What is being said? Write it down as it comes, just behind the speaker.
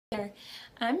There.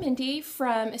 I'm Mindy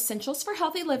from Essentials for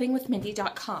Healthy Living with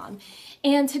Mindy.com,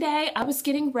 and today I was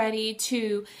getting ready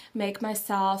to make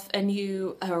myself a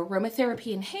new aromatherapy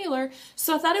inhaler,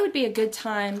 so I thought it would be a good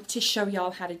time to show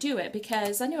y'all how to do it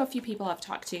because I know a few people I've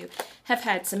talked to have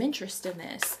had some interest in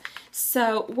this.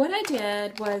 So what I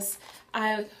did was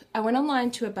I went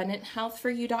online to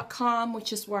abundanthealthforyou.com,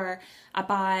 which is where I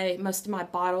buy most of my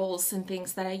bottles and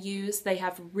things that I use. They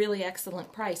have really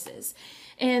excellent prices.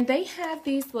 And they have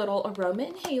these little aroma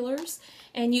inhalers,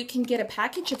 and you can get a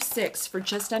package of 6 for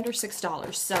just under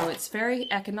 $6, so it's very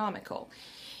economical.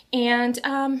 And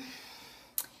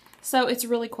so it's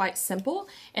really quite simple,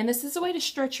 and this is a way to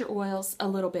stretch your oils a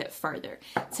little bit further.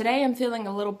 Today I'm feeling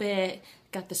a little bit,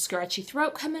 got the scratchy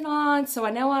throat coming on, so I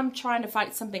know I'm trying to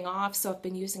fight something off, so I've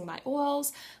been using my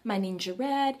oils, my Ninja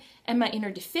Red, and my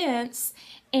Inner Defense,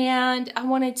 and I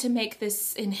wanted to make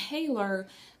this inhaler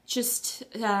just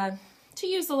to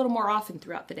use a little more often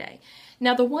throughout the day.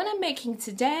 Now the one I'm making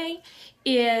today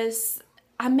is,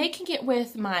 I'm making it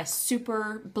with my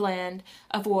super blend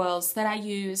of oils that I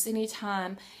use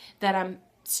anytime that I'm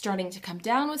starting to come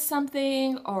down with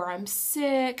something, or I'm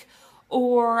sick,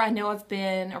 or I know I've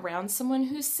been around someone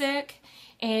who's sick.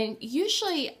 And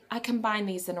usually I combine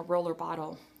these in a roller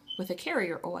bottle with a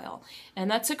carrier oil,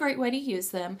 and that's a great way to use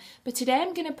them. But today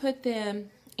I'm going to put them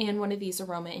in one of these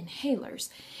aroma inhalers,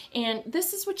 and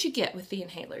this is what you get with the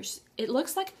inhalers. It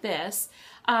looks like this.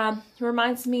 It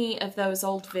reminds me of those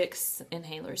old Vicks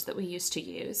inhalers that we used to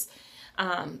use,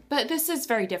 but this is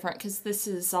very different because this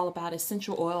is all about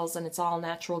essential oils and it's all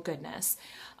natural goodness.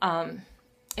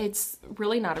 It's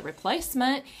really not a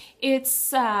replacement.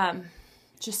 It's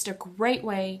just a great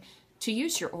way to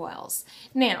use your oils.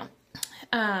 Now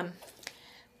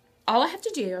all I have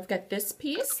to do, I've got this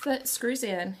piece that screws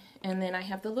in, and then I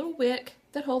have the little wick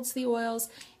that holds the oils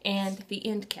and the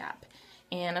end cap.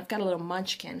 And I've got a little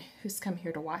munchkin who's come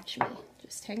here to watch me.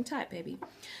 Just hang tight, baby.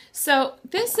 So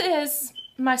this is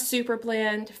my super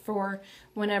blend for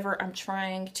whenever I'm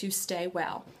trying to stay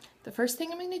well. The first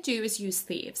thing I'm going to do is use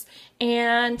thieves.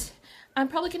 And I'm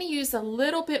probably going to use a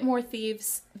little bit more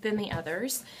thieves than the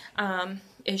others.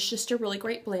 It's just a really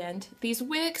great blend. These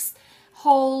wicks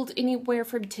hold anywhere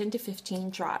from 10 to 15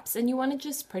 drops, and you want to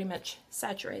just pretty much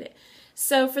saturate it.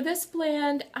 So for this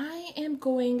blend, I am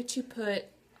going to put,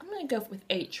 I'm going to go with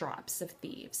 8 drops of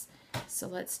thieves. So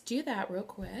let's do that real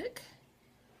quick.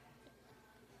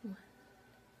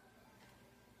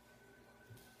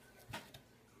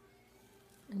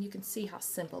 And you can see how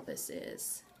simple this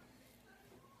is.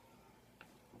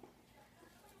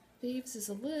 Thieves is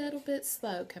a little bit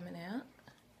slow coming out.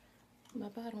 My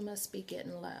bottle must be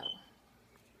getting low.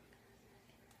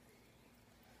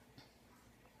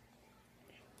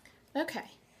 Okay,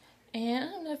 and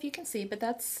I don't know if you can see, but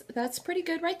that's pretty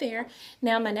good right there.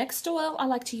 Now my next oil I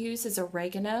like to use is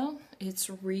oregano. It's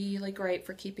really great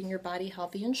for keeping your body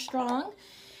healthy and strong.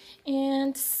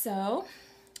 And so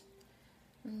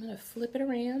I'm going to flip it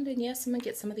around, and yes, I'm going to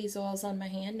get some of these oils on my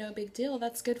hand. No big deal.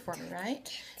 That's good for me,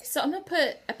 right? So I'm going to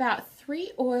put about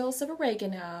 3 oils of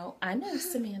oregano. I know,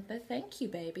 Samantha. Thank you,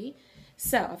 baby.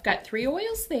 So I've got 3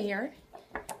 oils there.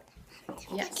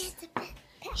 Yes.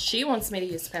 She wants me to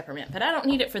use peppermint, but I don't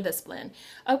need it for this blend.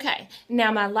 Okay,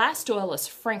 now my last oil is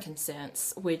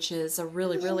frankincense, which is a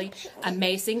really, really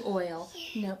amazing oil.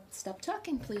 No, stop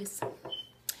talking, please.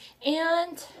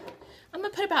 And I'm going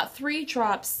to put about 3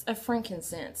 drops of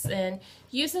frankincense, and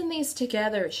using these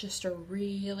together is just a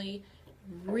really,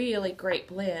 really great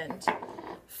blend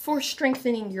for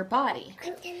strengthening your body.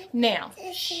 Now,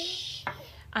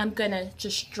 I'm going to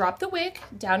just drop the wick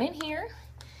down in here,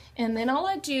 and then all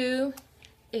I do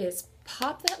is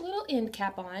pop that little end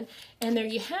cap on, and there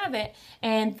you have it.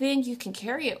 And then you can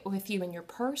carry it with you in your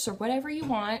purse or whatever you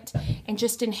want, and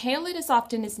just inhale it as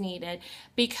often as needed,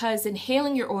 because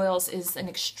inhaling your oils is an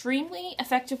extremely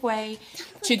effective way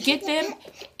to get them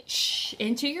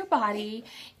into your body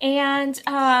and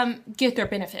get their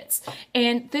benefits.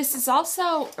 And this is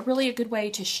also really a good way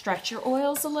to stretch your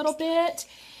oils a little bit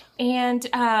and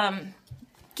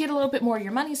get a little bit more of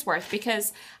your money's worth,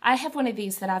 because I have one of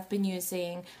these that I've been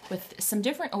using with some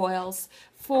different oils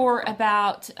for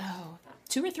about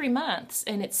 2 or 3 months,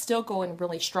 and it's still going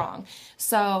really strong.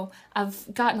 So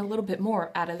I've gotten a little bit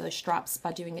more out of those drops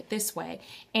by doing it this way,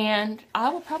 and I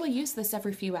will probably use this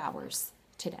every few hours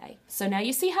today. So now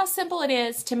you see how simple it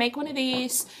is to make one of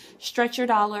these, stretch your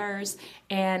dollars,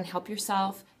 and help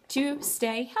yourself to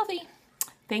stay healthy.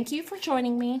 Thank you for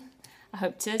joining me. I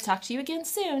hope to talk to you again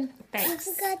soon. Thanks.